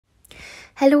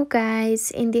Hello guys,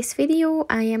 in this video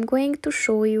I am going to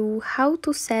show you how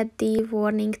to set the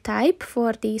warning type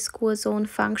for the school zone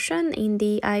function in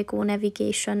the IGO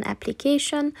Navigation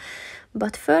application.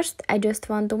 But first I just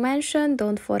want to mention,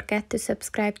 don't forget to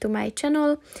subscribe to my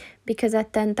channel, because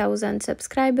at 10,000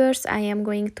 subscribers I am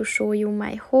going to show you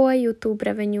my whole YouTube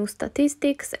revenue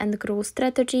statistics and growth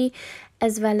strategy,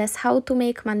 as well as how to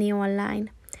make money online.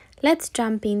 Let's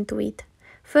jump into it.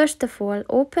 First of all,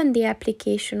 open the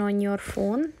application on your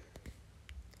phone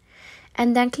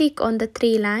and then click on the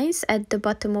three lines at the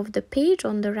bottom of the page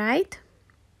on the right,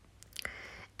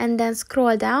 and then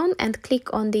scroll down and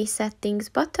click on the settings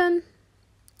button,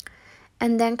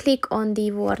 and then click on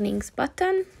the warnings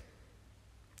button,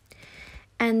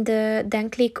 and then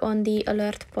click on the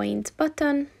alert points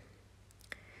button.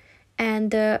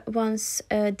 And once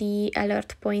the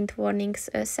alert point warnings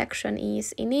section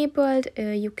is enabled,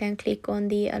 you can click on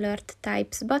the alert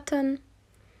types button,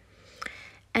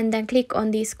 and then click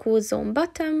on the school zone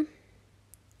button,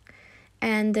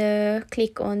 and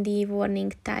click on the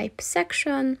warning type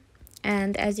section.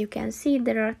 And as you can see,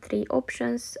 there are three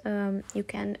options you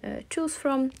can choose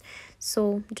from,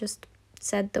 so just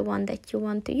set the one that you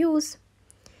want to use,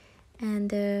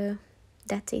 and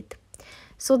that's it.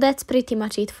 So that's pretty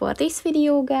much it for this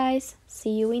video, guys. See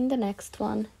you in the next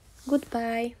one.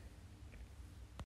 Goodbye.